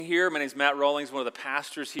Here. My name is Matt Rawlings, one of the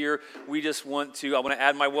pastors here. I want to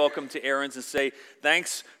add my welcome to Aaron's and say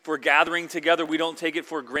thanks for gathering together. We don't take it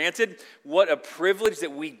for granted. What a privilege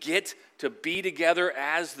that we get to be together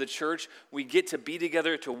as the church. We get to be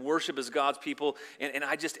together to worship as God's people. And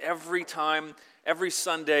I just, every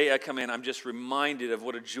Sunday I come in, I'm just reminded of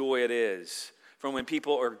what a joy it is from when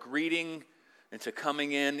people are greeting and to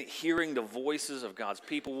coming in, hearing the voices of God's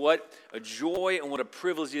people. What a joy and what a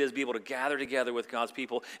privilege it is to be able to gather together with God's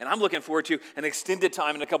people. And I'm looking forward to an extended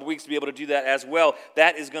time in a couple weeks to be able to do that as well.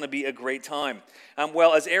 That is going to be a great time.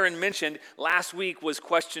 Well, as Aaron mentioned, last week was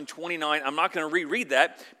question 29. I'm not going to reread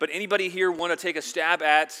that, but anybody here want to take a stab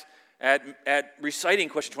at reciting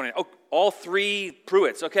question 29? Oh, all three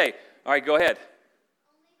Pruitts. Okay. All right, go ahead.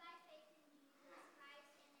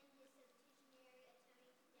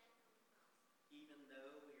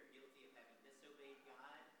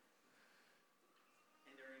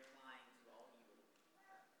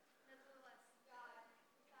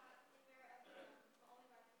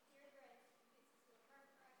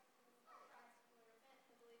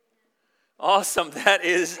 Awesome. That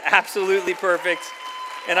is absolutely perfect.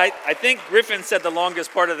 And I think Griffin said the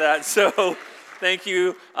longest part of that. So thank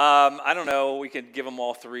you. I don't know. We could give them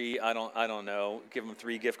all three. I don't know. Give them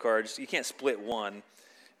 3 gift cards. You can't split one.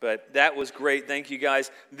 But that was great. Thank you, guys.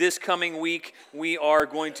 This coming week, we are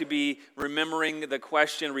going to be remembering the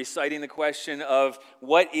question, reciting the question of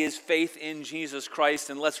what is faith in Jesus Christ?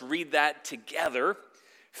 And let's read that together.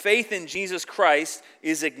 Faith in Jesus Christ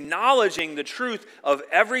is acknowledging the truth of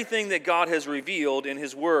everything that God has revealed in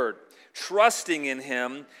His Word, trusting in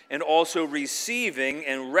Him, and also receiving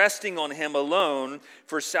and resting on Him alone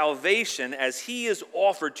for salvation as He is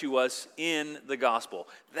offered to us in the gospel.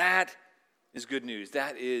 That is good news.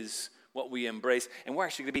 That is what we embrace. And we're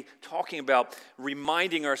actually going to be talking about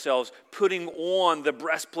reminding ourselves, putting on the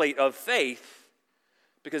breastplate of faith,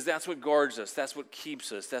 because that's what guards us, that's what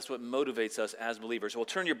keeps us, that's what motivates us as believers. So we'll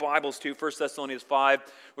turn your Bibles to 1 Thessalonians 5.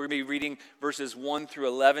 We're going to be reading verses 1 through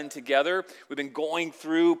 11 together. We've been going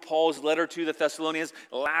through Paul's letter to the Thessalonians.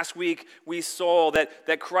 Last week we saw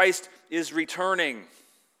that Christ is returning,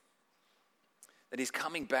 that He's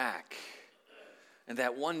coming back, and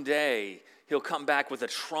that one day He'll come back with a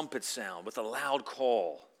trumpet sound, with a loud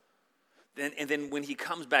call. And then when He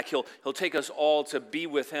comes back, He'll take us all to be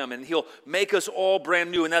with Him, and He'll make us all brand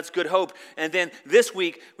new, and that's good hope. And then this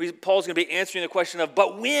week, Paul's going to be answering the question of,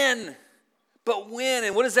 but when? But when?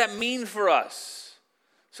 And what does that mean for us?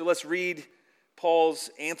 So let's read Paul's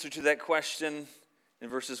answer to that question in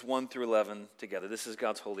verses 1 through 11 together. This is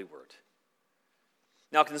God's holy word.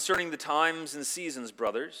 Now concerning the times and seasons,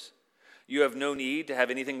 brothers, you have no need to have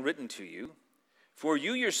anything written to you, for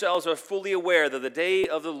you yourselves are fully aware that the day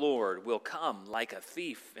of the Lord will come like a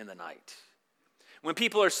thief in the night. When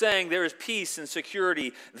people are saying there is peace and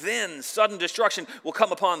security, then sudden destruction will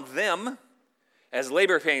come upon them as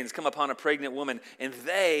labor pains come upon a pregnant woman, and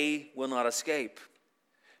they will not escape.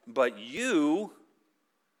 But you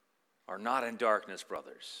are not in darkness,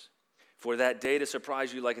 brothers, for that day to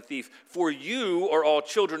surprise you like a thief. For you are all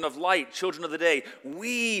children of light, children of the day.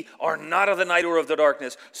 We are not of the night or of the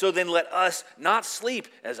darkness. So then let us not sleep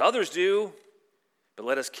as others do, but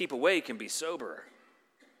let us keep awake and be sober.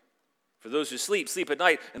 For those who sleep, sleep at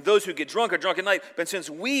night, and those who get drunk are drunk at night. But since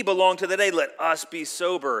we belong to the day, let us be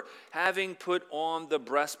sober, having put on the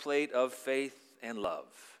breastplate of faith and love,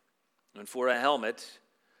 and for a helmet,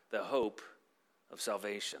 the hope of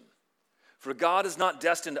salvation. For God has not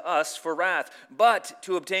destined us for wrath, but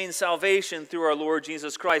to obtain salvation through our Lord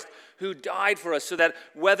Jesus Christ, who died for us, so that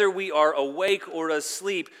whether we are awake or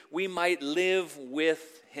asleep, we might live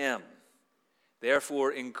with Him.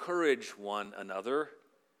 Therefore, encourage one another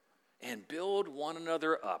and build one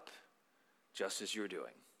another up, just as you're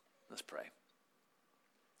doing. Let's pray.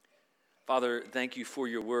 Father, thank you for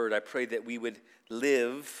your word. I pray that we would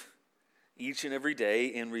live each and every day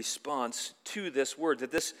in response to this word, that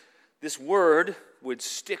this word would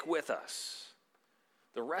stick with us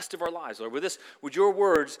the rest of our lives. Lord, would your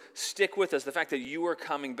words stick with us, the fact that you are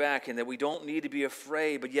coming back and that we don't need to be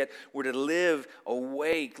afraid, but yet we're to live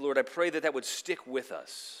awake. Lord, I pray that would stick with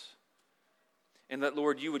us, and that,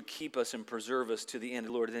 Lord, you would keep us and preserve us to the end,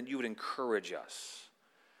 Lord, and that you would encourage us,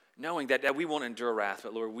 knowing that we won't endure wrath,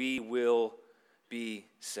 but, Lord, we will be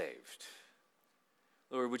saved.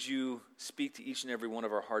 Lord, would you speak to each and every one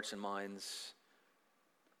of our hearts and minds?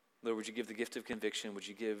 Lord, would you give the gift of conviction? Would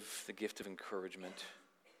you give the gift of encouragement?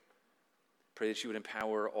 Pray that you would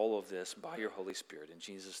empower all of this by your Holy Spirit. In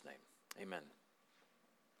Jesus' name, amen.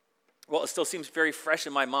 Well, it still seems very fresh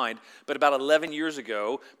in my mind, but about 11 years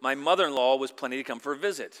ago, my mother-in-law was planning to come for a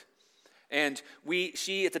visit. And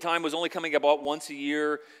she at the time was only coming about once a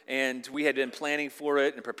year, and we had been planning for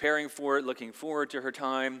it and preparing for it, looking forward to her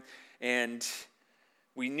time. And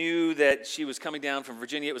we knew that she was coming down from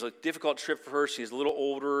Virginia. It was a difficult trip for her. She's a little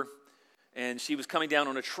older, and she was coming down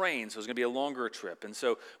on a train, so it was going to be a longer trip. And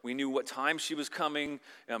so we knew what time she was coming.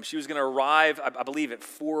 She was going to arrive, I believe, at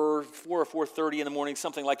 4 or 4:30 in the morning,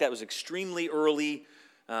 something like that. It was extremely early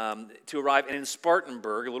to arrive. And in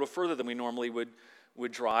Spartanburg, a little further than we normally would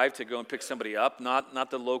drive to go and pick somebody up, not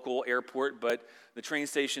the local airport, but the train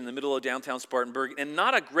station in the middle of downtown Spartanburg, and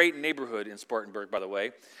not a great neighborhood in Spartanburg, by the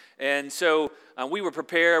way. And so we were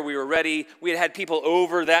prepared, we were ready. We had people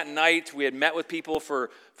over that night. We had met with people for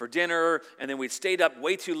dinner, and then we'd stayed up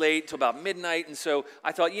way too late till about midnight. And so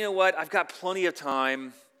I thought, you know what, I've got plenty of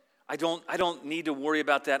time. I don't need to worry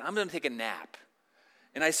about that. I'm going to take a nap.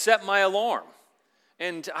 And I set my alarm.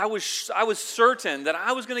 And I was certain that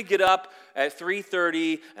I was going to get up at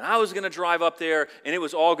 3:30, and I was going to drive up there, and it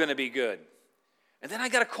was all going to be good. And then I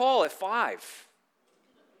got a call at 5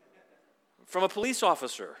 from a police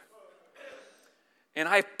officer. And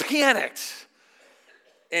I panicked.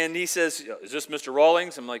 And he says, "Is this Mr.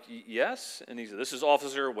 Rawlings?" I'm like, "Yes." And he said, "This is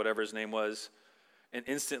Officer," whatever his name was. And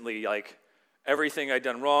instantly, everything I'd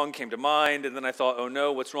done wrong came to mind, and then I thought, oh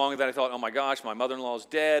no, what's wrong? And then I thought, oh my gosh, my mother-in-law's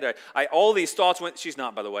dead. All these thoughts went, she's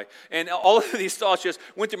not, by the way, and all of these thoughts just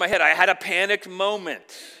went through my head. I had a panicked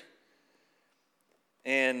moment.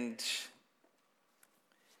 And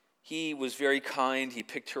he was very kind. He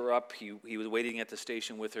picked her up. He was waiting at the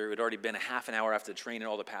station with her. It had already been a half an hour after the train, and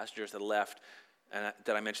all the passengers had left. And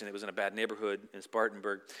that I mentioned it was in a bad neighborhood in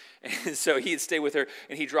Spartanburg. And so he'd stay with her,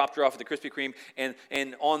 and he dropped her off at the Krispy Kreme.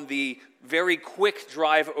 And on the very quick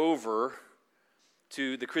drive over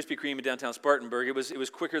to the Krispy Kreme in downtown Spartanburg, it was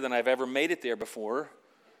quicker than I've ever made it there before.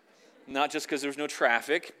 Not just because there was no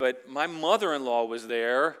traffic, but my mother-in-law was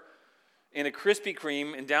there in a Krispy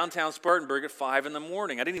Kreme in downtown Spartanburg at 5 in the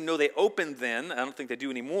morning. I didn't even know they opened then. I don't think they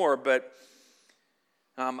do anymore, but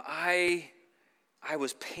I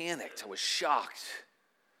was panicked, I was shocked,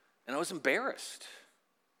 and I was embarrassed.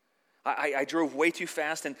 I drove way too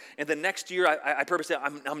fast, and the next year I purposed that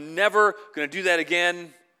I'm never going to do that again.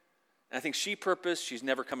 And I think she purposed she's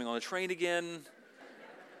never coming on the train again,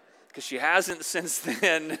 because she hasn't since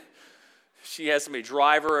then. She has somebody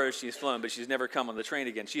drive her, or she's flown, but she's never come on the train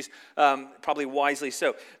again. She's probably wisely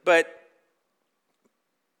so. But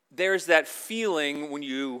there's that feeling when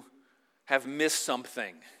you have missed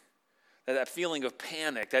something. That feeling of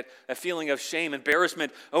panic, that feeling of shame,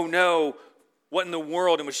 embarrassment. Oh no, what in the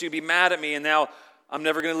world? And would she be mad at me? And now I'm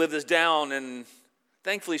never going to live this down. And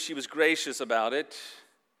thankfully she was gracious about it.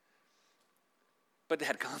 But it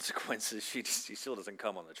had consequences. She still doesn't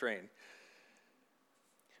come on the train.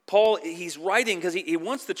 Paul, he's writing because he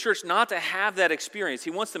wants the church not to have that experience. He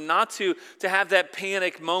wants them not to have that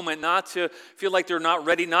panic moment, not to feel like they're not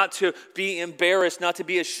ready, not to be embarrassed, not to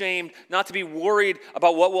be ashamed, not to be worried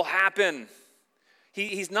about what will happen.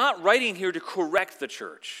 He's not writing here to correct the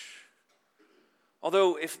church.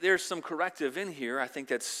 Although if there's some corrective in here, I think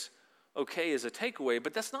that's okay as a takeaway,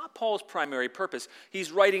 but that's not Paul's primary purpose.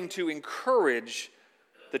 He's writing to encourage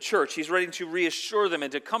the church. He's writing to reassure them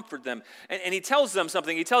and to comfort them. And he tells them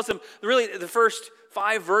something. He tells them, really, the first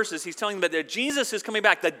 5 verses, he's telling them that Jesus is coming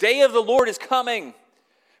back. The day of the Lord is coming.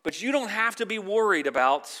 But you don't have to be worried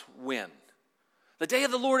about when. The day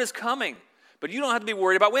of the Lord is coming. But you don't have to be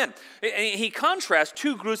worried about when. And he contrasts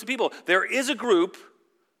 2 groups of people. There is a group,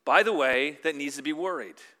 by the way, that needs to be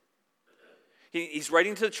worried. He's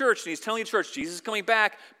writing to the church, and he's telling the church, Jesus is coming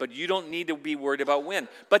back, but you don't need to be worried about when.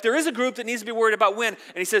 But there is a group that needs to be worried about when,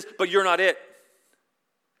 and he says, but you're not it.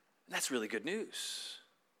 And that's really good news.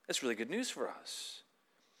 That's really good news for us.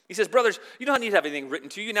 He says, brothers, you don't need to have anything written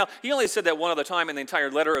to you. Now, he only said that one other time in the entire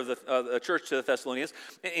letter of the church to the Thessalonians.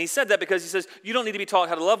 And he said that because he says, you don't need to be taught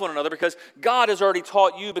how to love one another because God has already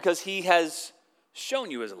taught you because he has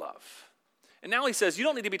shown you his love. And now he says, you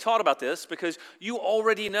don't need to be taught about this because you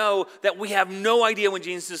already know that we have no idea when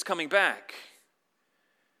Jesus is coming back.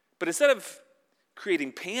 But instead of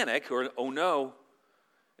creating panic or, oh no,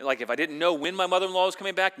 like if I didn't know when my mother-in-law was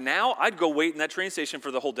coming back, now I'd go wait in that train station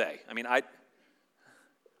for the whole day. I mean, I'd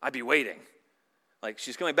be waiting. Like,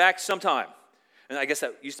 she's coming back sometime. And I guess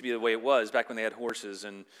that used to be the way it was back when they had horses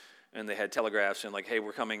and they had telegraphs and like, hey,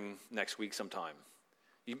 we're coming next week sometime.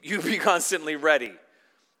 You'd be constantly ready.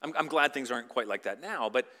 I'm glad things aren't quite like that now,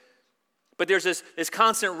 but there's this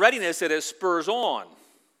constant readiness that it spurs on.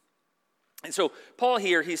 And so Paul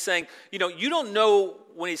here, he's saying, you don't know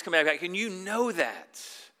when he's coming back, and you know that.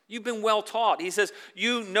 You've been well taught. He says,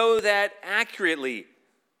 you know that accurately.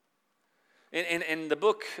 In the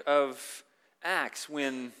book of Acts,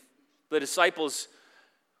 when The disciples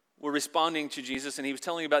were responding to Jesus, and he was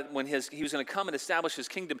telling about when he was going to come and establish his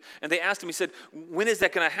kingdom. And they asked him, he said, when is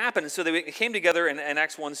that going to happen? And so they came together, and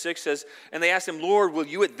Acts 1:6 says, and they asked him, Lord, will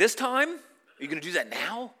you at this time? Are you going to do that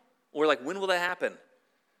now? Or like, when will that happen?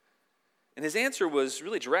 And his answer was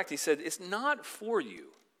really direct. He said, it's not for you.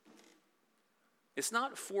 It's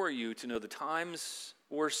not for you to know the times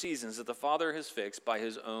or seasons that the Father has fixed by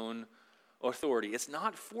his own authority. It's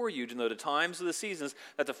not for you to know the times or the seasons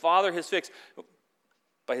that the Father has fixed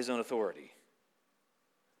by his own authority.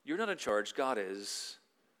 You're not in charge. God is.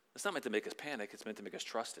 It's not meant to make us panic. It's meant to make us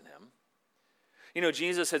trust in him. You know,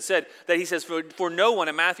 Jesus had said that he says, for no one,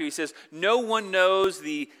 in Matthew, he says, no one knows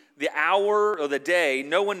the hour or the day.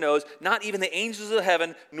 No one knows, not even the angels of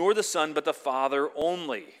heaven, nor the Son, but the Father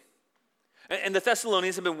only. And the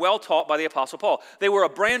Thessalonians have been well taught by the Apostle Paul. They were a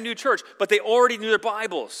brand new church, but they already knew their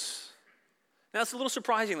Bibles. Now, it's a little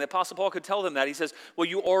surprising that Apostle Paul could tell them that. He says, well,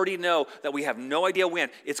 you already know that we have no idea when.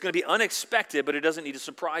 It's going to be unexpected, but it doesn't need to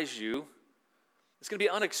surprise you. It's going to be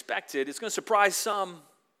unexpected. It's going to surprise some,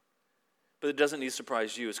 but it doesn't need to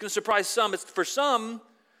surprise you. It's going to surprise some. For some,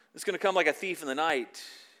 it's going to come like a thief in the night.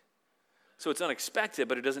 So it's unexpected,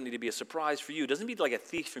 but it doesn't need to be a surprise for you. It doesn't need like a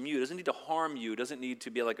thief from you. It doesn't need to harm you. It doesn't need to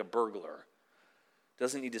be like a burglar. It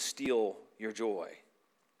doesn't need to steal your joy.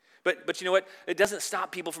 But you know what? It doesn't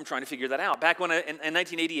stop people from trying to figure that out. Back when in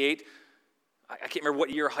 1988, I can't remember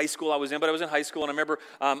what year of high school I was in, but I was in high school, and I remember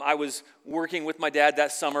I was working with my dad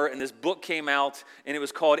that summer, and this book came out, and it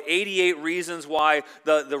was called 88 Reasons Why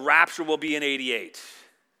the Rapture Will Be in 88.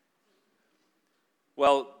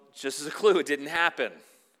 Well, just as a clue, it didn't happen.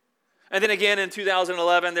 And then again in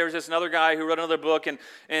 2011, there was just another guy who wrote another book, and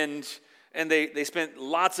they spent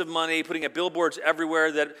lots of money putting up billboards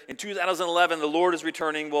everywhere that in 2011 the Lord is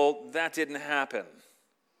returning. Well, that didn't happen.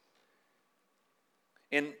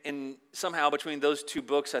 And somehow between those two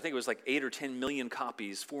books, I think it was like 8 or 10 million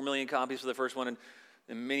copies, 4 million copies for the first one and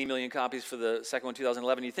many million copies for the second one,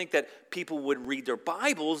 2011. You think that people would read their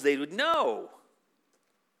Bibles, they would know.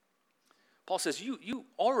 Paul says, you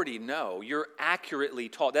already know. You're accurately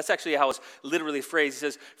taught. That's actually how it's literally phrased. He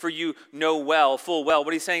says, for you know well, full well.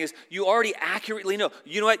 What he's saying is, you already accurately know.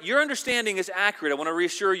 You know what? Your understanding is accurate. I want to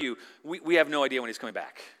reassure you, we have no idea when he's coming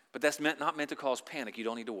back. But that's not meant to cause panic. You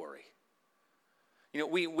don't need to worry. You know,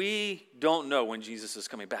 we don't know when Jesus is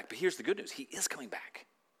coming back. But here's the good news. He is coming back.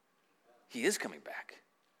 He is coming back.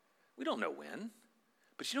 We don't know when.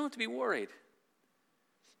 But you don't have to be worried.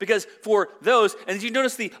 Because for those, and did you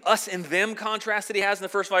notice the us and them contrast that he has in the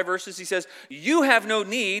first 5 verses? He says, you have no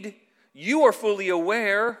need. You are fully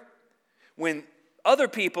aware. When other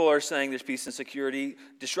people are saying there's peace and security,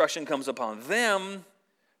 destruction comes upon them,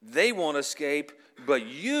 they won't escape. But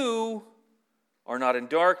you are not in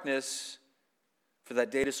darkness for that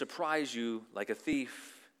day to surprise you like a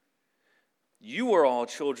thief. You are all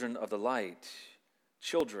children of the light,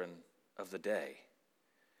 children of the day.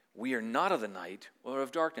 We are not of the night or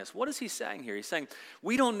of darkness. What is he saying here? He's saying,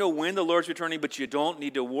 we don't know when the Lord's returning, but you don't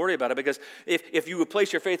need to worry about it, because if you would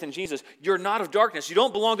place your faith in Jesus, you're not of darkness. You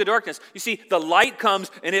don't belong to darkness. You see, the light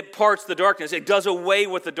comes and it parts the darkness. It does away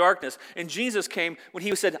with the darkness. And Jesus came when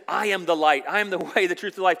he said, I am the light. I am the way, the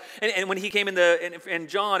truth, the life. And when he came in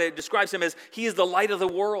John, it describes him as he is the light of the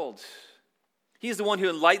world. He is the one who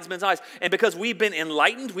enlightens men's eyes. And because we've been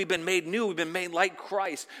enlightened, we've been made new, we've been made like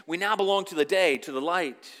Christ. We now belong to the day, to the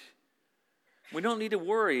light. We don't need to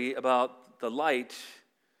worry about the light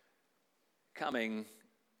coming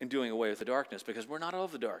and doing away with the darkness, because we're not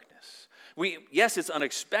of the darkness. Yes, it's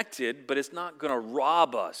unexpected, but it's not going to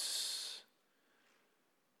rob us.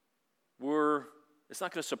 It's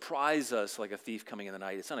not going to surprise us like a thief coming in the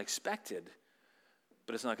night. It's unexpected,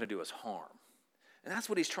 but it's not going to do us harm. And that's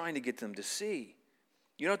what he's trying to get them to see.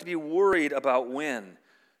 You don't have to be worried about when.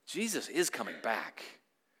 Jesus is coming back.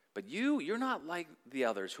 But you're not like the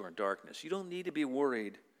others who are in darkness. You don't need to be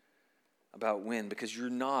worried about when, because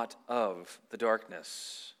you're not of the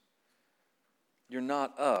darkness. You're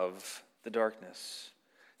not of the darkness.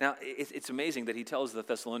 Now, it's amazing that he tells the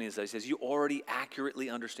Thessalonians that he says, you already accurately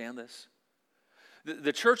understand this.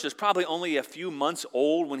 The church is probably only a few months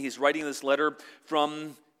old when he's writing this letter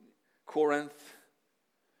from Corinth.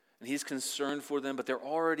 And he's concerned for them, but they're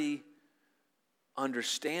already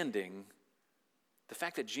understanding the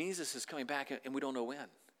fact that Jesus is coming back and we don't know when.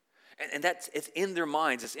 And it's in their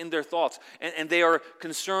minds, it's in their thoughts. And they are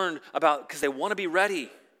concerned about, because they want to be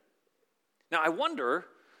ready. Now, I wonder,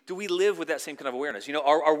 do we live with that same kind of awareness? You know,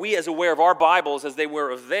 are we as aware of our Bibles as they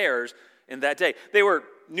were of theirs in that day? They were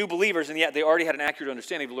new believers, and yet they already had an accurate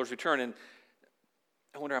understanding of the Lord's return. And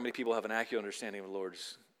I wonder how many people have an accurate understanding of the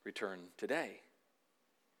Lord's return today.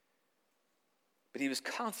 But he was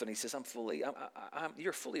confident. He says,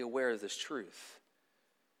 you're fully aware of this truth.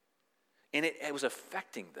 And it was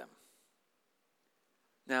affecting them.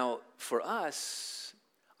 Now, for us,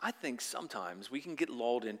 I think sometimes we can get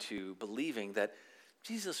lulled into believing that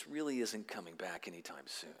Jesus really isn't coming back anytime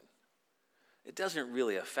soon. It doesn't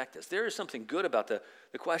really affect us. There is something good about the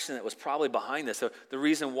question that was probably behind this. So the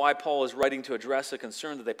reason why Paul is writing to address a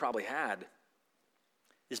concern that they probably had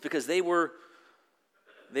is because they were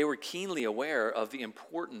keenly aware of the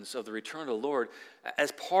importance of the return of the Lord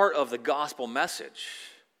as part of the gospel message.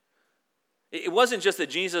 It wasn't just that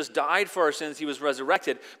Jesus died for our sins, he was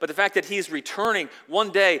resurrected, but the fact that he's returning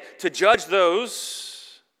one day to judge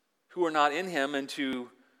those who are not in him and to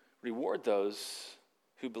reward those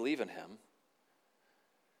who believe in him,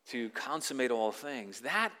 to consummate all things.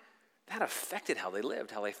 That affected how they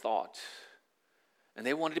lived, how they thought. And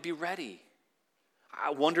they wanted to be ready.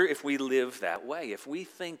 I wonder if we live that way, if we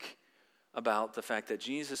think about the fact that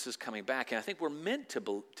Jesus is coming back. And I think we're meant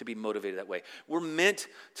to be motivated that way. We're meant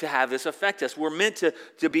to have this affect us. We're meant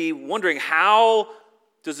to be wondering, how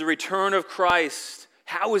does the return of Christ,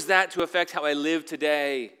 how is that to affect how I live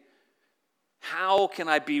today? How can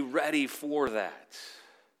I be ready for that?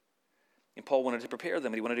 And Paul wanted to prepare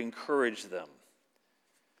them, and he wanted to encourage them.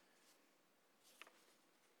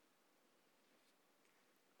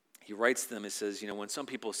 He writes to them, he says, when some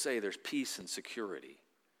people say there's peace and security,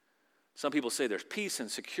 some people say there's peace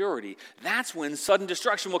and security, that's when sudden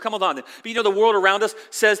destruction will come upon them. But the world around us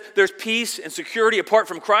says there's peace and security apart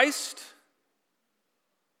from Christ.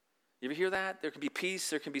 You ever hear that? There can be peace,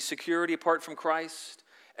 there can be security apart from Christ.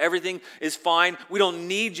 Everything is fine. We don't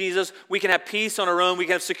need Jesus. We can have peace on our own. We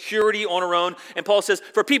can have security on our own. And Paul says,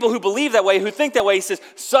 for people who believe that way, who think that way, he says,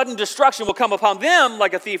 sudden destruction will come upon them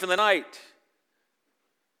like a thief in the night.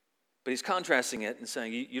 But he's contrasting it and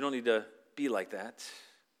saying, you don't need to be like that.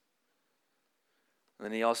 And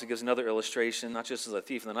then he also gives another illustration, not just as a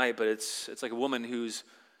thief in the night, but it's like a woman who's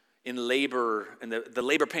in labor, and the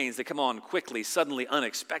labor pains, they come on quickly, suddenly,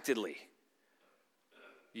 unexpectedly.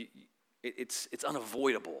 It's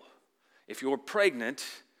unavoidable. If you're pregnant,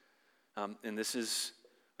 and this is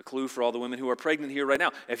a clue for all the women who are pregnant here right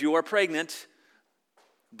now. If you are pregnant,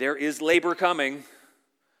 there is labor coming,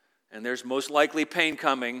 and there's most likely pain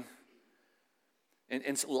coming. And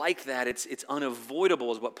it's like that, it's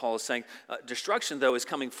unavoidable is what Paul is saying. Destruction, though, is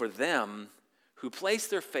coming for them who place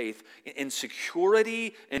their faith in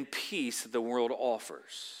security and peace that the world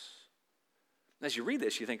offers. As you read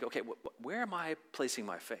this, you think, okay, where am I placing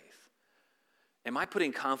my faith? Am I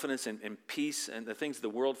putting confidence in peace and the things the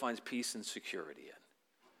world finds peace and security in?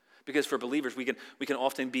 Because for believers, we can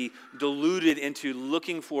often be deluded into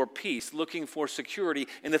looking for peace, looking for security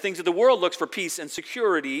in the things that the world looks for peace and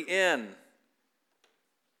security in.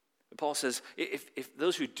 But Paul says, if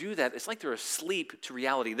those who do that, it's like they're asleep to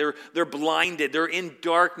reality. They're blinded. They're in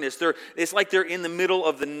darkness. It's like they're in the middle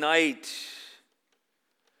of the night.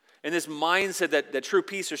 And this mindset that true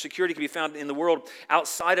peace or security can be found in the world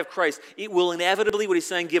outside of Christ, it will inevitably, what he's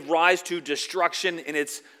saying, give rise to destruction, and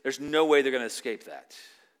there's no way they're going to escape that.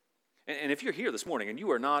 And if you're here this morning and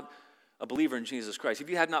you are not a believer in Jesus Christ, if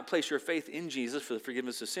you have not placed your faith in Jesus for the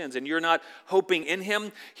forgiveness of sins, and you're not hoping in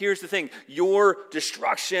him, here's the thing: your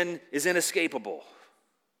destruction is inescapable.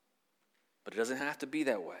 But it doesn't have to be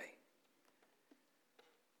that way.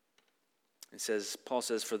 Paul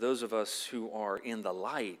says, for those of us who are in the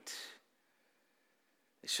light,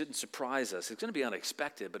 it shouldn't surprise us. It's going to be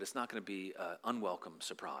unexpected, but it's not going to be an unwelcome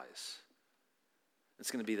surprise.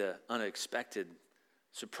 It's going to be the unexpected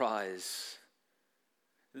surprise,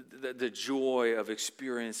 the joy of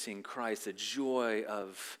experiencing Christ, the joy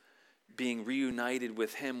of being reunited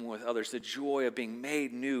with him, with others, the joy of being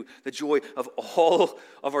made new, the joy of all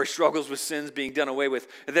of our struggles with sins being done away with.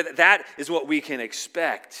 That is what we can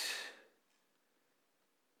expect.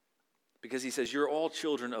 Because he says, you're all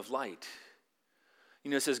children of light.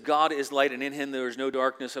 It says God is light, and in him there is no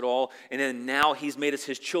darkness at all. And then now he's made us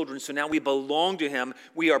his children, so now we belong to him.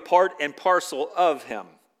 We are part and parcel of him.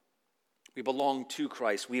 We belong to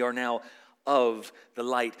Christ. We are now of the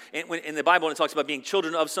light. And when in the Bible, when it talks about being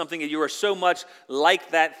children of something, you are so much like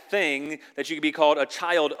that thing that you can be called a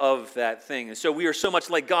child of that thing. And so we are so much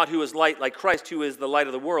like God, who is light, like Christ, who is the light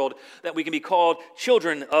of the world, that we can be called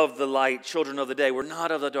children of the light, children of the day. We're not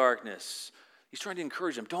of the darkness. He's trying to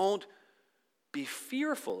encourage them. Don't be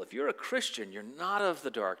fearful. If you're a Christian, you're not of the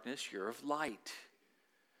darkness, you're of light.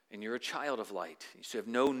 And you're a child of light. You have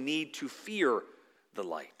no need to fear the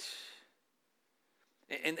light.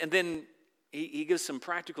 And then he gives some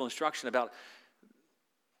practical instruction about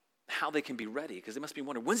how they can be ready, because they must be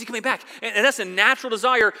wondering, when's he coming back? And that's a natural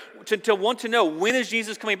desire to want to know, when is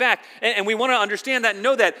Jesus coming back? And we want to understand that and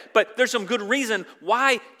know that, but there's some good reason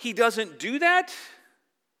why he doesn't do that.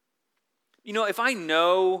 If I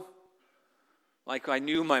know, like I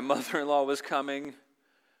knew my mother-in-law was coming,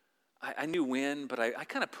 I knew when, but I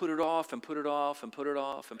kind of put it off and put it off and put it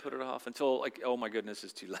off and put it off until, like, oh my goodness,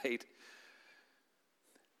 it's too late.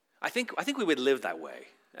 I think we would live that way.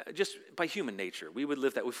 Just by human nature, we would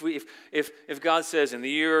live that. If God says in the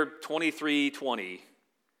year 2320,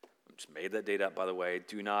 I just made that date up, by the way,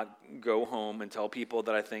 do not go home and tell people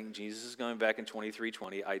that I think Jesus is coming back in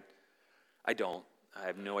 2320. I don't. I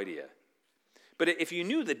have no idea. But if you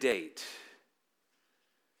knew the date,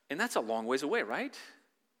 and that's a long ways away, right?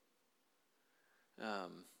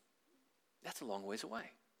 That's a long ways away.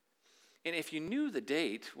 And if you knew the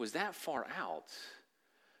date was that far out,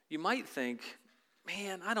 you might think,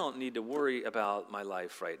 man, I don't need to worry about my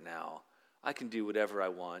life right now. I can do whatever I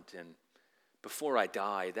want, and before I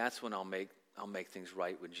die, that's when I'll make things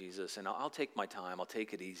right with Jesus, and I'll take my time, I'll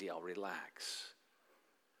take it easy, I'll relax.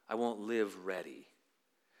 I won't live ready.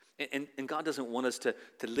 And God doesn't want us to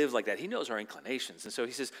live like that. He knows our inclinations, and so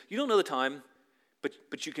he says, you don't know the time,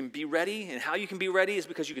 but you can be ready, and how you can be ready is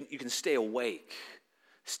because you can stay awake.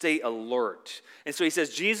 Stay alert. And so he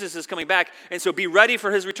says Jesus is coming back, and so be ready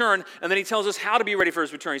for his return. And then he tells us how to be ready for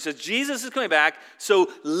his return. He says Jesus is coming back, so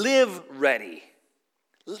live ready.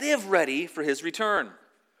 Live ready for his return.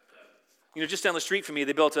 Just down the street from me,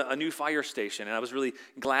 they built a new fire station, and I was really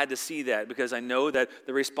glad to see that because I know that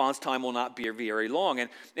the response time will not be very long. And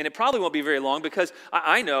it probably won't be very long because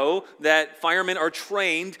I know that firemen are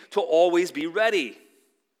trained to always be ready.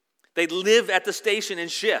 They live at the station in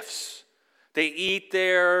shifts. They eat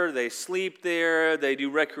there, they sleep there, they do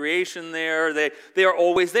recreation there. They are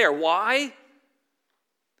always there. Why?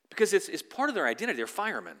 Because it's part of their identity. They're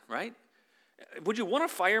firemen, right? Would you want a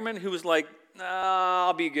fireman who was like,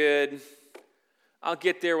 I'll be good. I'll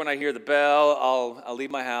get there when I hear the bell. I'll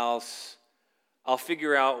leave my house. I'll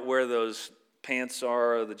figure out where those pants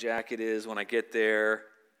are or the jacket is when I get there.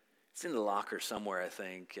 It's in the locker somewhere, I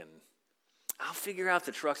think. And I'll figure out if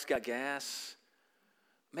the truck's got gas.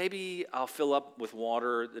 Maybe I'll fill up with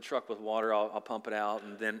water, the truck with water, I'll pump it out,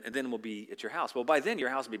 and then we'll be at your house. Well, by then, your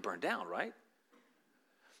house will be burned down, right?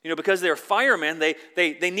 Because they're firemen,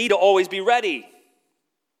 they need to always be ready.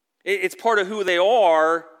 It's part of who they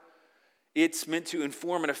are. It's meant to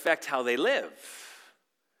inform and affect how they live.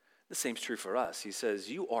 The same's true for us. He says,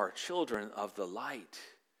 you are children of the light.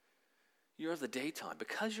 You're of the daytime.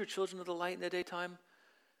 Because you're children of the light in the daytime,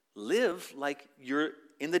 live like you're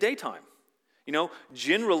in the daytime.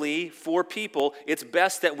 Generally, for people, it's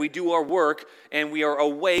best that we do our work and we are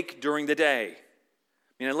awake during the day.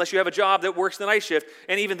 Unless you have a job that works the night shift,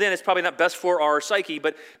 and even then, it's probably not best for our psyche.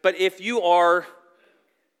 But if you are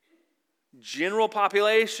general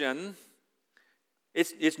population,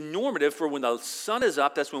 it's normative for when the sun is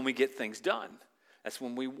up, that's when we get things done. That's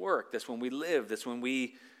when we work. That's when we live. That's when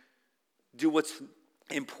we do what's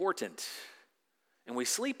important. And we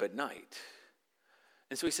sleep at night.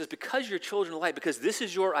 And so he says, because you're children of light, because this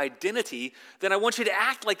is your identity, then I want you to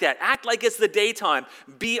act like that. Act like it's the daytime.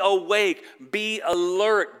 Be awake. Be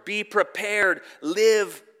alert. Be prepared.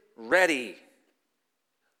 Live ready.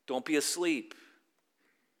 Don't be asleep.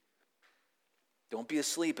 Don't be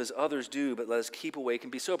asleep as others do, but let us keep awake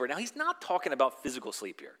and be sober. Now, he's not talking about physical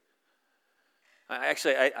sleep here.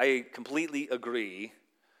 I completely agree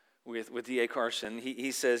with D.A. Carson.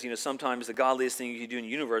 He says, sometimes the godliest thing you can do in the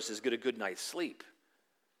universe is get a good night's sleep.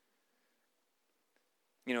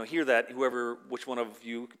 Hear that, which one of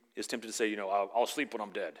you is tempted to say, I'll sleep when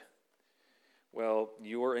I'm dead. Well,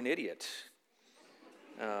 you're an idiot.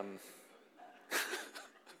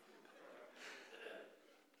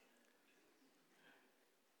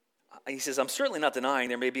 He says, I'm certainly not denying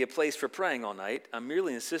there may be a place for praying all night. I'm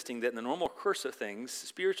merely insisting that in the normal course of things,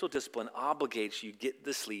 spiritual discipline obligates you to get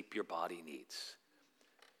the sleep your body needs.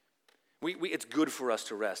 It's good for us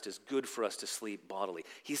to rest. It's good for us to sleep bodily.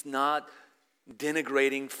 He's not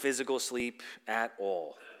denigrating physical sleep at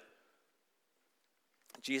all.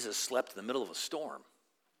 Jesus slept in the middle of a storm.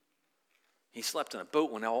 He slept in a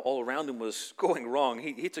boat when all around him was going wrong.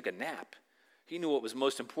 He took a nap. He knew what was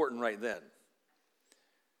most important right then.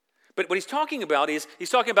 But what he's talking about is, he's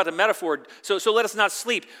talking about the metaphor, so let us not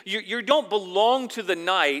sleep. You don't belong to the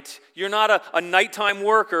night. You're not a nighttime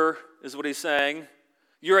worker, is what he's saying.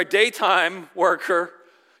 You're a daytime worker.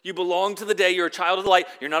 You belong to the day. You're a child of the light.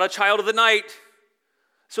 You're not a child of the night.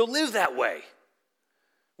 So live that way.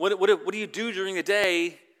 What do you do during the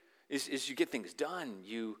day is you get things done.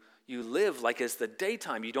 You You live like it's the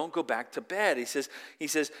daytime. You don't go back to bed. He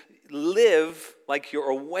says, live like you're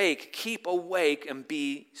awake. Keep awake and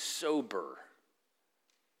be sober.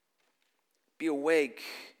 Be awake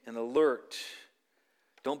and alert.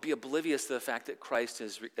 Don't be oblivious to the fact that Christ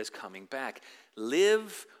is coming back.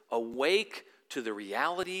 Live awake to the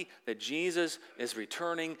reality that Jesus is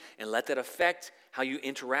returning, and let that affect how you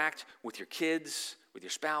interact with your kids, with your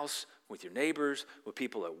spouse, with your neighbors, with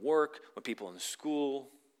people at work, with people in school.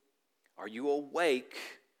 Are you awake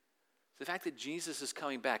to the fact that Jesus is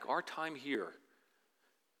coming back? Our time here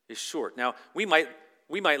is short. Now, we might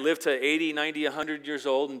live to 80, 90, 100 years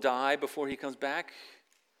old and die before he comes back,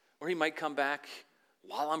 or he might come back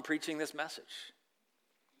while I'm preaching this message.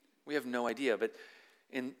 We have no idea, but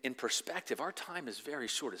in perspective, our time is very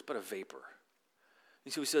short. It's but a vapor.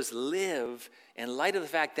 And so he says, live in light of the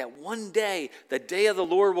fact that one day, the day of the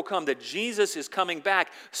Lord will come, that Jesus is coming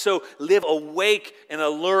back. So live awake and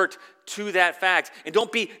alert to that fact. And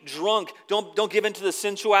don't be drunk. Don't give in to the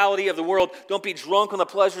sensuality of the world. Don't be drunk on the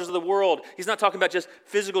pleasures of the world. He's not talking about just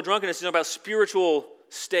physical drunkenness. He's talking about spiritual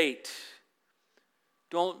state.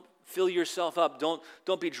 Don't fill yourself up.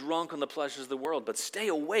 Don't be drunk on the pleasures of the world, but stay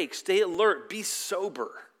awake, stay alert, be sober.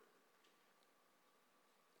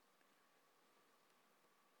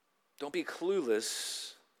 Don't be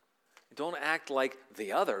clueless. Don't act like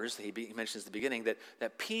the others. He mentions at the beginning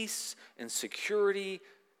that peace and security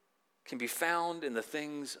can be found in the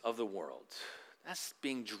things of the world. That's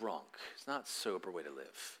being drunk. It's not a sober way to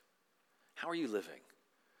live. How are you living?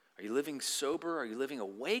 Are you living sober? Are you living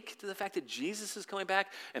awake to the fact that Jesus is coming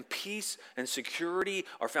back and peace and security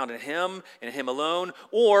are found in him and him alone?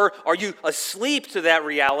 Or are you asleep to that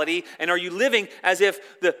reality, and are you living as if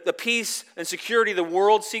the peace and security the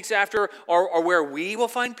world seeks after are where we will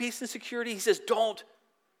find peace and security? He says, don't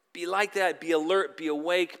be like that. Be alert, be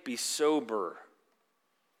awake, be sober.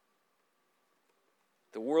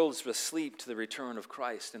 The world is asleep to the return of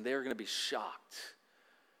Christ, and they're going to be shocked.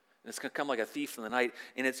 And it's going to come like a thief in the night,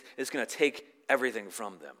 and it's going to take everything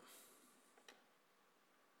from them.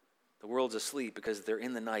 The world's asleep because they're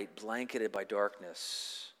in the night, blanketed by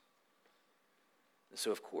darkness. And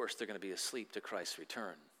so, of course, they're going to be asleep to Christ's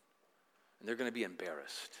return. And they're going to be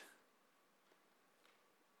embarrassed.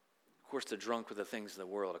 Of course, they're drunk with the things of the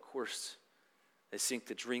world. Of course, they seek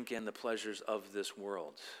to drink in the pleasures of this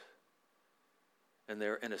world. And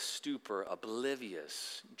they're in a stupor,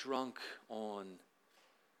 oblivious, drunk on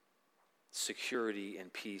security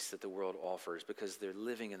and peace that the world offers because they're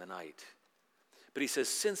living in the night. But he says,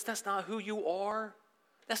 since that's not who you are,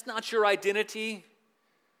 that's not your identity.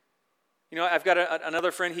 You know, I've got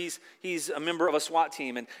another friend, he's a member of a SWAT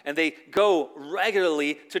team, and they go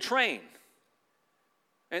regularly to train.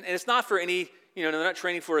 And it's not for any, they're not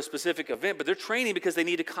training for a specific event, but they're training because they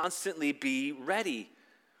need to constantly be ready.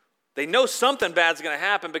 They know something bad's going to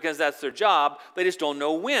happen because that's their job. They just don't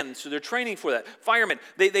know when, so they're training for that. Firemen,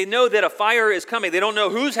 they know that a fire is coming. They don't know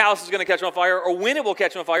whose house is going to catch on fire or when it will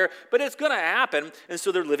catch on fire, but it's going to happen, and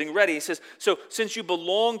so they're living ready. He says, so since you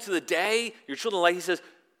belong to the day, your children of light, he says,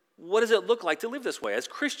 what does it look like to live this way? As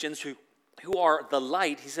Christians who are the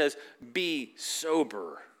light, he says, be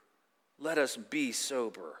sober. Let us be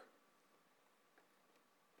sober.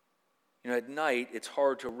 At night, it's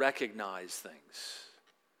hard to recognize things.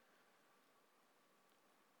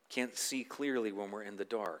 Can't see clearly when we're in the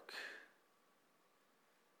dark.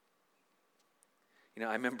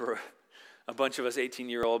 I remember a bunch of us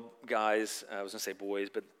 18-year-old guys, I was going to say boys,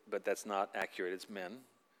 but that's not accurate, it's men.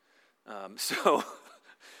 So a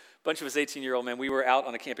bunch of us 18-year-old men, we were out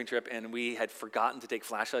on a camping trip, and we had forgotten to take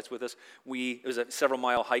flashlights with us. It was a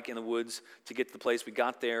several-mile hike in the woods to get to the place. We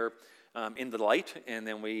got there in the light, and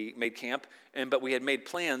then we made camp. But we had made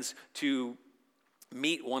plans to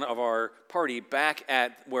meet one of our party back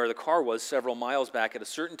at where the car was several miles back at a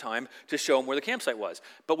certain time to show them where the campsite was.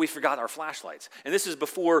 But we forgot our flashlights. And this is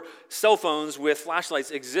before cell phones with flashlights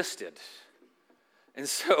existed. And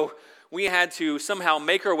so we had to somehow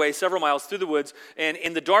make our way several miles through the woods and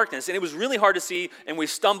in the darkness. And it was really hard to see, and we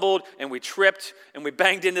stumbled and we tripped and we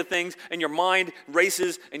banged into things, and your mind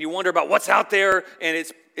races and you wonder about what's out there, and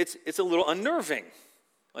it's a little unnerving.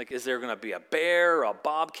 Like, is there going to be a bear, a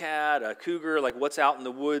bobcat, a cougar? Like, what's out in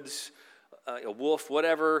the woods? A wolf,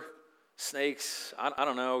 whatever. Snakes. I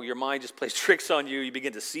don't know. Your mind just plays tricks on you. You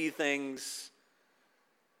begin to see things.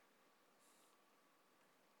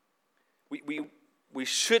 We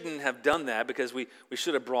shouldn't have done that because we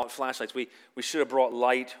should have brought flashlights. We should have brought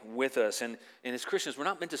light with us. And as Christians, we're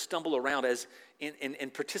not meant to stumble around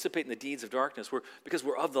and participate in the deeds of darkness. Because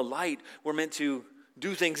we're of the light, we're meant to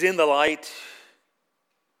do things in the light.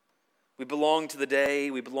 We belong to the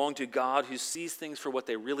day. We belong to God who sees things for what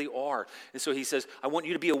they really are. And so he says, I want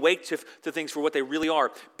you to be awake to things for what they really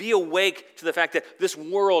are. Be awake to the fact that this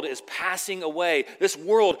world is passing away. This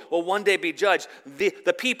world will one day be judged.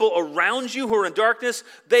 The people around you who are in darkness,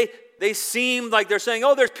 they seem like they're saying,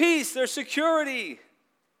 oh, there's peace, there's security.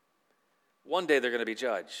 One day they're going to be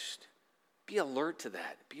judged. Be alert to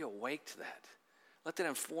that. Be awake to that. Let that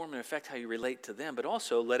inform and affect how you relate to them, but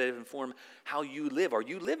also let it inform how you live. Are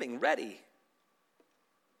you living ready?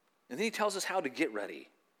 And then he tells us how to get ready.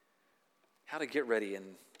 How to get ready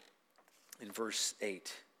in verse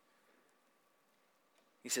 8.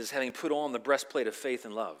 He says, having put on the breastplate of faith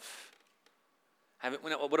and love.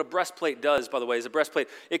 What a breastplate does, by the way, is a breastplate,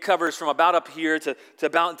 it covers from about up here to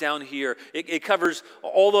about down here. It covers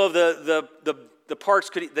all of the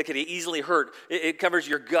parts that could easily hurt. It covers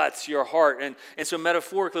your guts, your heart. And so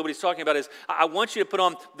metaphorically, what he's talking about is, I want you to put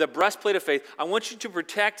on the breastplate of faith. I want you to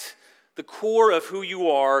protect the core of who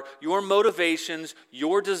you are, your motivations,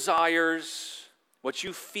 your desires, what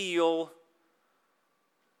you feel.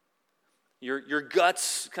 Your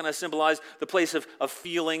guts kind of symbolize the place of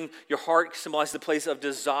feeling. Your heart symbolizes the place of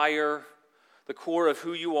desire, the core of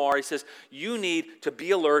who you are. He says, you need to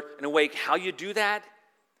be alert and awake. How you do that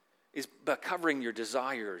is by covering your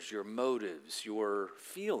desires, your motives, your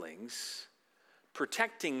feelings,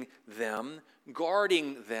 protecting them,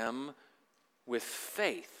 guarding them with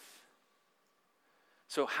faith.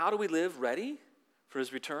 So how do we live ready for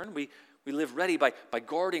his return? We live ready by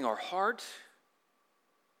guarding our heart,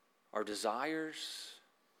 our desires,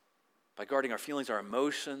 by guarding our feelings, our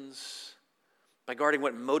emotions, by guarding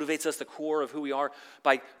what motivates us, the core of who we are,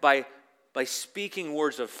 by speaking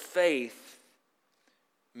words of faith,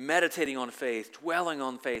 meditating on faith, dwelling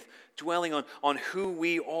on who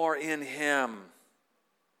we are in him.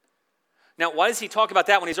 Now, why does he talk about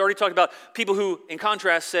that when he's already talked about people who, in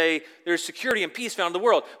contrast, say there's security and peace found in the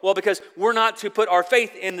world? Well, because we're not to put our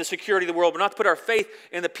faith in the security of the world. We're not to put our faith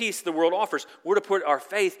in the peace the world offers. We're to put our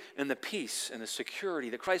faith in the peace and the security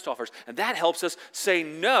that Christ offers. And that helps us say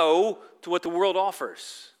no to what the world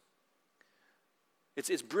offers.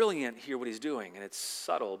 It's brilliant here what he's doing, and it's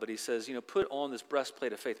subtle, but he says, put on this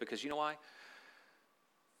breastplate of faith, because you know why?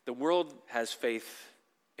 The world has faith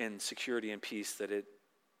in security and peace that it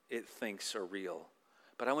thinks are real.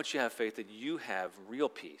 But I want you to have faith that you have real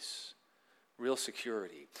peace, real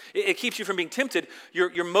security. It keeps you from being tempted.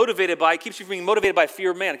 You're motivated by, it keeps you from being motivated by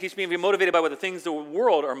fear of man. It keeps you from being motivated by what the things the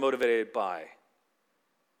world are motivated by.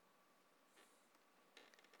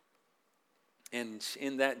 And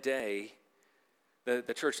in that day,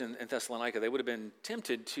 the church in Thessalonica, they would have been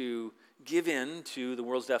tempted to give in to the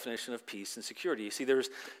world's definition of peace and security. You see,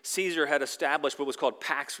 Caesar had established what was called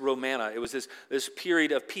Pax Romana. It was this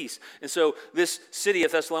period of peace. And so this city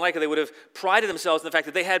of Thessalonica, they would have prided themselves in the fact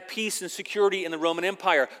that they had peace and security in the Roman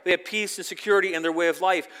Empire. They had peace and security in their way of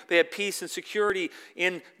life. They had peace and security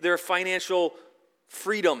in their financial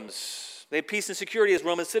freedoms. They had peace and security as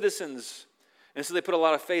Roman citizens. And so they put a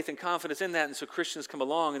lot of faith and confidence in that. And so Christians come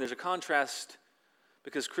along, and there's a contrast,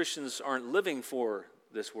 because Christians aren't living for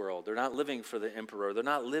this world. They're not living for the emperor. They're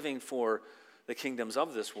not living for the kingdoms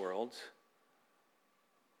of this world.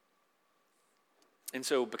 And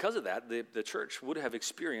so because of that, the church would have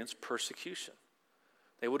experienced persecution.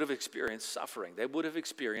 They would have experienced suffering. They would have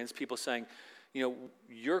experienced people saying,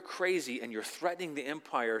 you're crazy and you're threatening the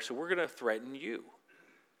empire, so we're going to threaten you.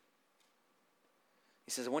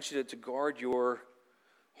 He says, I want you to guard your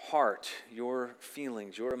heart, your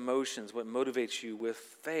feelings, your emotions, what motivates you with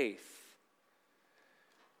faith.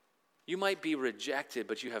 You might be rejected,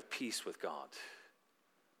 but you have peace with God.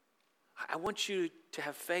 I want you to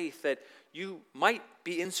have faith that you might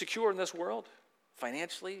be insecure in this world,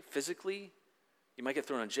 financially, physically. You might get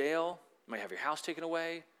thrown in jail. You might have your house taken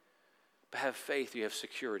away. But have faith, you have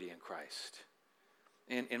security in Christ.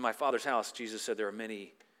 In my Father's house, Jesus said there are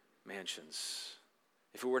many mansions.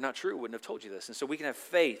 If it were not true, we wouldn't have told you this. And so we can have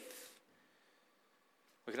faith.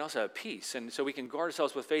 We can also have peace. And so we can guard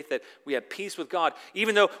ourselves with faith that we have peace with God.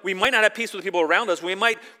 Even though we might not have peace with the people around us, we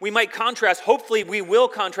might contrast. Hopefully we will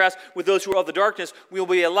contrast with those who are of the darkness. We will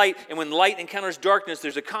be a light. And when light encounters darkness,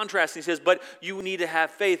 there's a contrast. He says, but you need to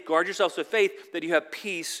have faith. Guard yourselves with faith that you have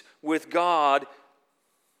peace with God.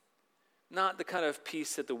 Not the kind of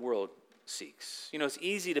peace that the world seeks. It's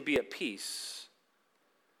easy to be at peace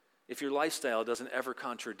if your lifestyle doesn't ever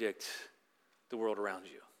contradict the world around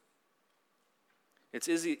you. It's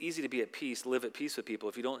easy to be at peace, live at peace with people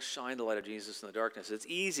if you don't shine the light of Jesus in the darkness. It's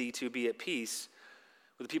easy to be at peace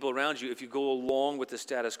with the people around you if you go along with the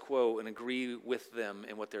status quo and agree with them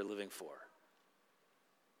in what they're living for.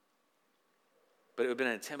 But it would have been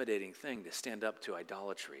an intimidating thing to stand up to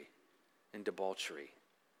idolatry and debauchery,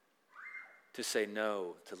 to say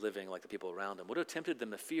no to living like the people around them? What have tempted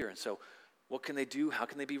them to fear? And so what can they do? How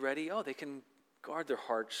can they be ready? Oh, they can guard their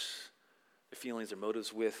hearts, their feelings, their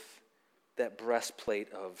motives with that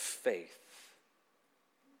breastplate of faith.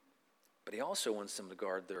 But he also wants them to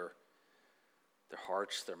guard their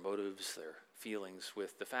hearts, their motives, their feelings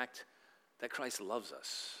with the fact that Christ loves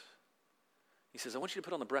us. He says, I want you to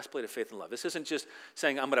put on the breastplate of faith and love. This isn't just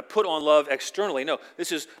saying, I'm going to put on love externally. No,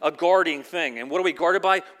 this is a guarding thing. And what are we guarded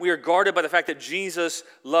by? We are guarded by the fact that Jesus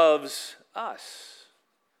loves us.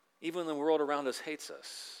 Even when the world around us hates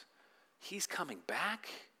us. He's coming back,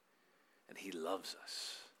 and he loves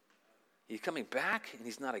us. He's coming back, and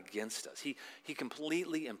he's not against us. He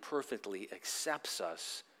completely and perfectly accepts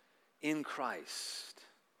us in Christ.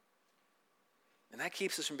 And that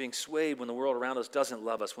keeps us from being swayed when the world around us doesn't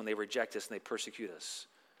love us, when they reject us and they persecute us.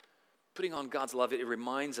 Putting on God's love, it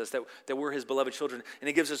reminds us that we're his beloved children, and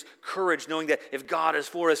it gives us courage knowing that if God is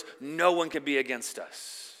for us, no one can be against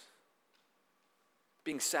us.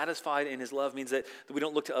 Being satisfied in his love means that we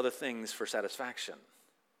don't look to other things for satisfaction.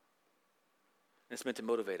 And it's meant to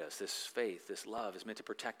motivate us. This faith, this love is meant to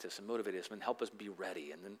protect us and motivate us and help us be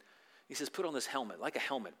ready. And then he says, put on this helmet, like a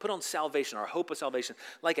helmet. Put on salvation, our hope of salvation,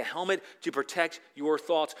 like a helmet to protect your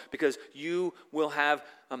thoughts, because you will have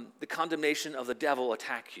the condemnation of the devil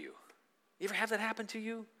attack you. You ever have that happen to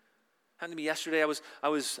you? Happened to me yesterday. I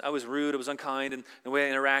was rude. I was unkind, and the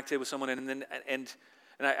way I interacted with someone, and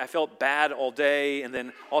I felt bad all day, and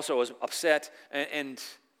then also I was upset, and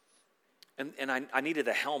I needed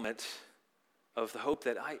a helmet of the hope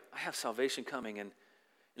that I have salvation coming, and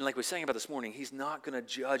like we sang about this morning, he's not going to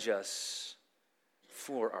judge us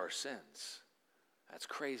for our sins. That's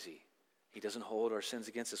crazy. He doesn't hold our sins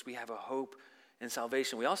against us. We have a hope in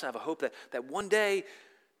salvation. We also have a hope that one day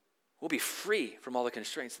we'll be free from all the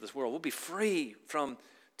constraints of this world. We'll be free from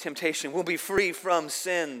temptation. We'll be free from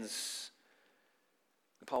sins.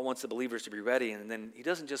 And Paul wants the believers to be ready, and then he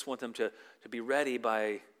doesn't just want them to be ready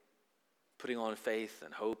by putting on faith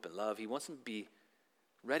and hope and love. He wants them to be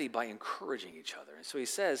ready by encouraging each other. And so he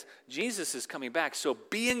says, Jesus is coming back, so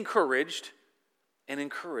be encouraged and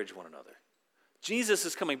encourage one another. Jesus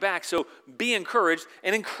is coming back, so be encouraged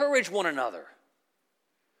and encourage one another.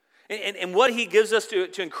 And what he gives us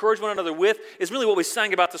to encourage one another with is really what we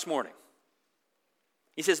sang about this morning.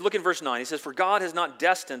 He says, look in verse 9. He says, for God has not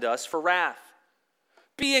destined us for wrath.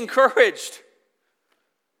 Be encouraged.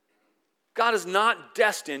 God has not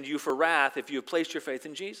destined you for wrath if you have placed your faith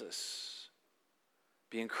in Jesus.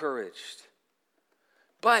 Be encouraged.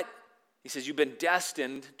 But, he says, you've been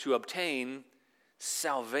destined to obtain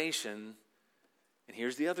salvation. And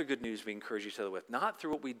here's the other good news we encourage each other with. Not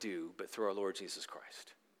through what we do, but through our Lord Jesus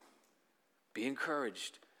Christ. Be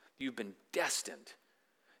encouraged. You've been destined.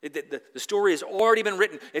 The story has already been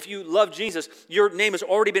written. If you love Jesus, your name has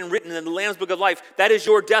already been written in the Lamb's Book of Life. That is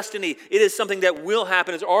your destiny. It is something that will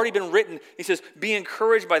happen. It's already been written. He says, be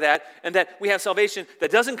encouraged by that, and that we have salvation that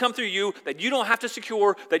doesn't come through you, that you don't have to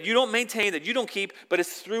secure, that you don't maintain, that you don't keep, but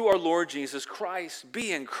it's through our Lord Jesus Christ.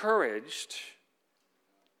 Be encouraged,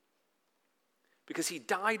 because he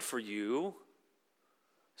died for you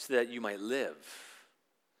so that you might live.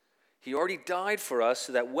 He already died for us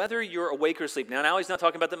so that whether you're awake or asleep. Now he's not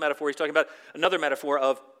talking about the metaphor. He's talking about another metaphor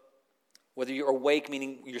of whether you're awake,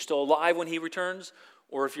 meaning you're still alive when he returns,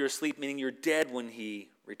 or if you're asleep, meaning you're dead when he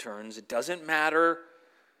returns. It doesn't matter.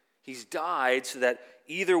 He's died so that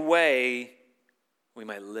either way we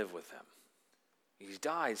might live with him. He's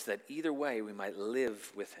died so that either way we might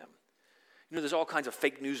live with him. You know, there's all kinds of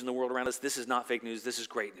fake news in the world around us. This is not fake news. This is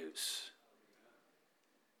great news.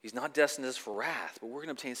 He's not destined us for wrath, but we're going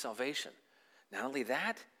to obtain salvation. Not only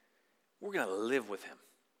that, we're going to live with him.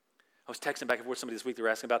 I was texting back and forth with somebody this week. They were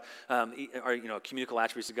asking about communicable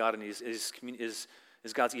attributes of God, and is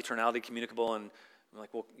God's eternality communicable? And I'm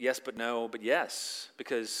like, well, yes, but no, but yes,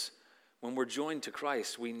 because when we're joined to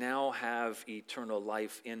Christ, we now have eternal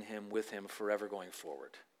life in him, with him, forever going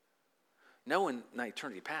forward. No, in not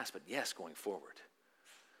eternity past, but yes, going forward.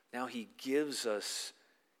 Now he gives us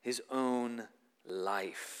his own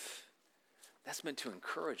life. That's meant to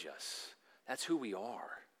encourage us. That's who we are.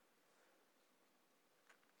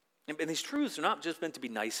 And these truths are not just meant to be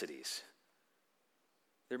niceties.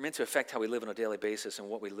 They're meant to affect how we live on a daily basis and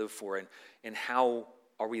what we live for, and how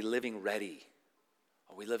are we living ready?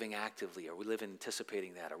 Are we living actively? Are we living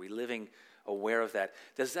anticipating that? Are we living aware of that?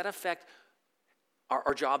 Does that affect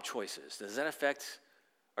our job choices? Does that affect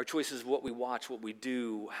our choices of what we watch, what we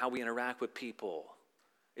do, how we interact with people?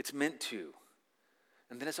 It's meant to.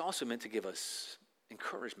 And then it's also meant to give us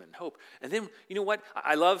encouragement and hope. And then, you know what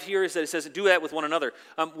I love here is that it says, do that with one another.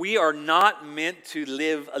 We are not meant to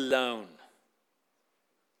live alone.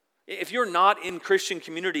 If you're not in Christian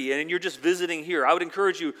community and you're just visiting here, I would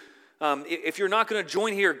encourage you, if you're not going to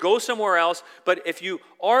join here, go somewhere else. But if you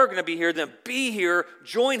are going to be here, then be here,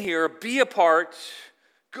 join here, be a part,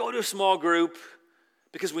 go to a small group,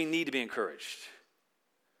 because we need to be encouraged.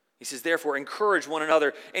 He says, therefore, encourage one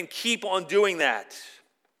another and keep on doing that.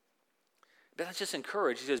 But that's just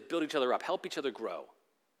encourage. He says, build each other up, help each other grow.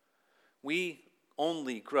 We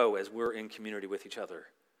only grow as we're in community with each other.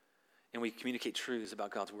 And we communicate truths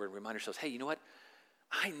about God's word and remind ourselves, hey, you know what?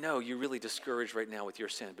 I know you're really discouraged right now with your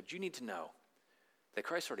sin, but you need to know that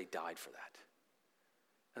Christ already died for that.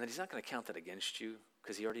 And that he's not going to count that against you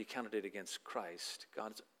because he already counted it against Christ.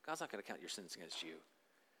 God's not going to count your sins against you.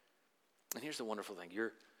 And here's the wonderful thing.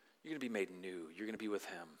 You're going to be made new. You're going to be with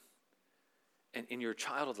him. And you're a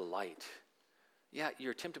child of the light. Yeah,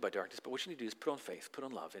 you're tempted by darkness, but what you need to do is put on faith, put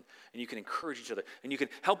on love, and you can encourage each other, and you can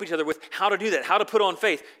help each other with how to do that, how to put on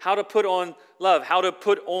faith, how to put on love, how to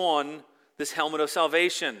put on this helmet of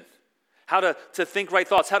salvation, how to think right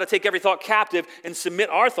thoughts, how to take every thought captive and submit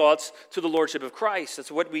our thoughts to the lordship of Christ.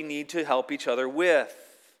 That's what we need to help each other with.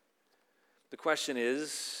 The question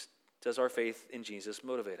is, does our faith in Jesus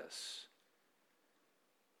motivate us?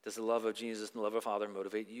 Does the love of Jesus and the love of Father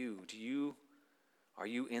motivate you? Are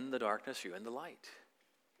you in the darkness? Are you in the light?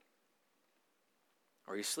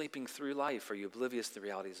 Are you sleeping through life? Are you oblivious to the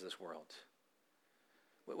realities of this world?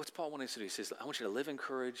 What's Paul wanting us to do? He says, I want you to live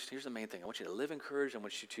encouraged. Here's the main thing. I want you to live encouraged. I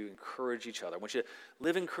want you to encourage each other. I want you to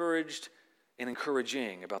live encouraged and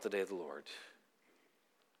encouraging about the day of the Lord.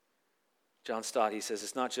 John Stott, he says,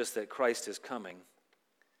 it's not just that Christ is coming.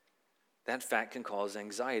 That fact can cause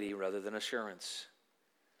anxiety rather than assurance.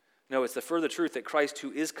 No, it's the further truth that Christ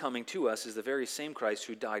who is coming to us is the very same Christ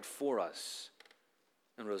who died for us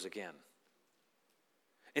and rose again.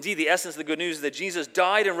 Indeed, the essence of the good news is that Jesus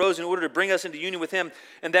died and rose in order to bring us into union with him,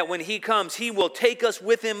 and that when he comes, he will take us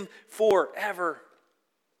with him forever.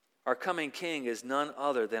 Our coming King is none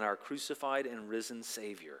other than our crucified and risen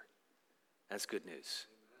Savior. That's good news.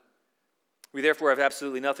 We therefore have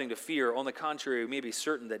absolutely nothing to fear. On the contrary, we may be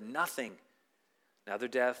certain that nothing, neither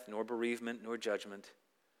death, nor bereavement, nor judgment,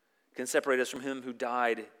 can separate us from him who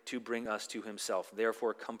died to bring us to himself.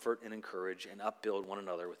 Therefore, comfort and encourage and upbuild one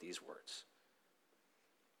another with these words.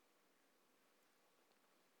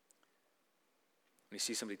 When you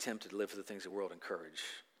see somebody tempted to live for the things of the world, encourage.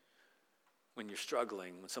 When you're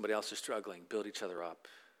struggling, when somebody else is struggling, build each other up.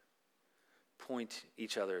 Point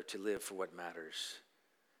each other to live for what matters.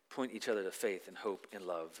 Point each other to faith and hope and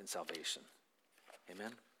love and salvation.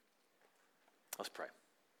 Amen? Let's pray.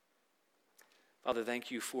 Father,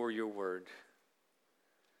 thank you for your word.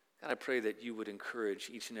 God, I pray that you would encourage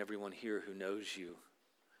each and every one here who knows you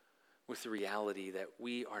with the reality that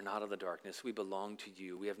we are not of the darkness. We belong to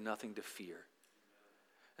you. We have nothing to fear.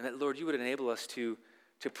 And that, Lord, you would enable us to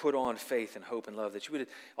put on faith and hope and love, that you would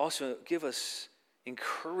also give us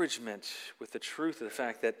encouragement with the truth of the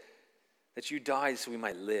fact that you died so we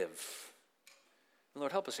might live. And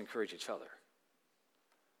Lord, help us encourage each other.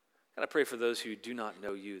 God, I pray for those who do not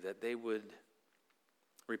know you, that they would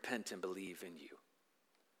repent and believe in you,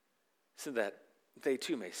 so that they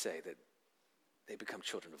too may say that they become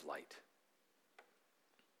children of light.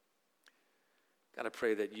 God, I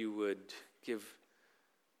pray that you would give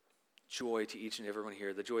joy to each and everyone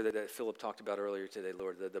here, the joy that Philip talked about earlier today,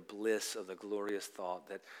 Lord, the bliss of the glorious thought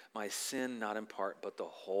that my sin, not in part, but the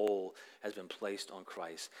whole, has been placed on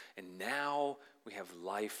Christ. And now we have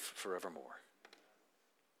life forevermore.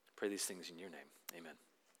 Pray these things in your name. Amen.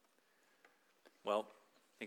 Well,